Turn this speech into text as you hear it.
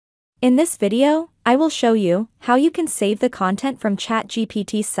In this video, I will show you how you can save the content from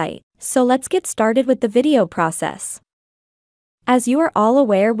ChatGPT's site. So let's get started with the video process. As you are all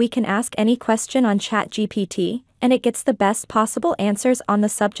aware, we can ask any question on ChatGPT, and it gets the best possible answers on the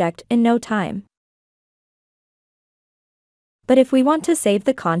subject in no time. But if we want to save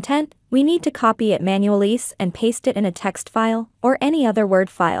the content, we need to copy it manually and paste it in a text file or any other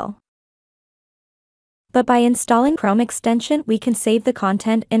Word file. But by installing Chrome extension, we can save the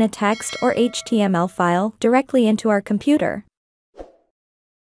content in a text or HTML file directly into our computer.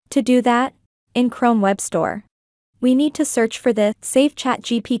 To do that, in Chrome Web Store, we need to search for the Save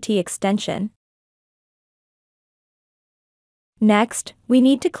ChatGPT extension. Next, we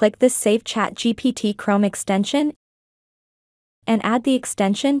need to click this Save ChatGPT Chrome extension and add the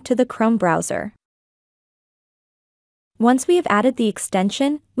extension to the Chrome browser. Once we have added the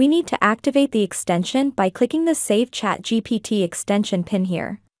extension, we need to activate the extension by clicking the Save ChatGPT extension pin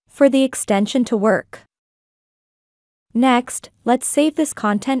here for the extension to work. Next, let's save this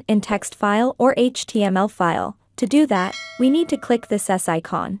content in text file or HTML file. To do that, we need to click this S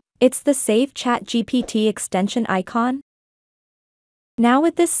icon. It's the Save ChatGPT extension icon. Now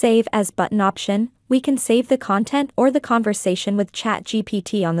with this Save As button option, we can save the content or the conversation with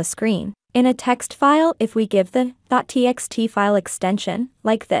ChatGPT on the screen in a text file if we give the .txt file extension,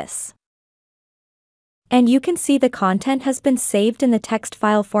 like this. And you can see the content has been saved in the text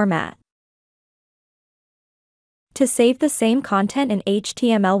file format. To save the same content in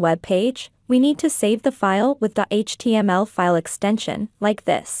HTML web page, we need to save the file with .html file extension, like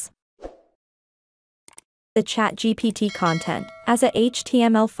this. The ChatGPT content as a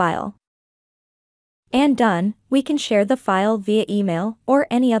HTML file. And done, we can share the file via email or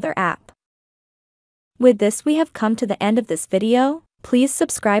any other app. With this, we have come to the end of this video. Please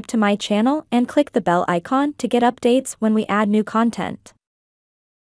subscribe to my channel and click the bell icon to get updates when we add new content.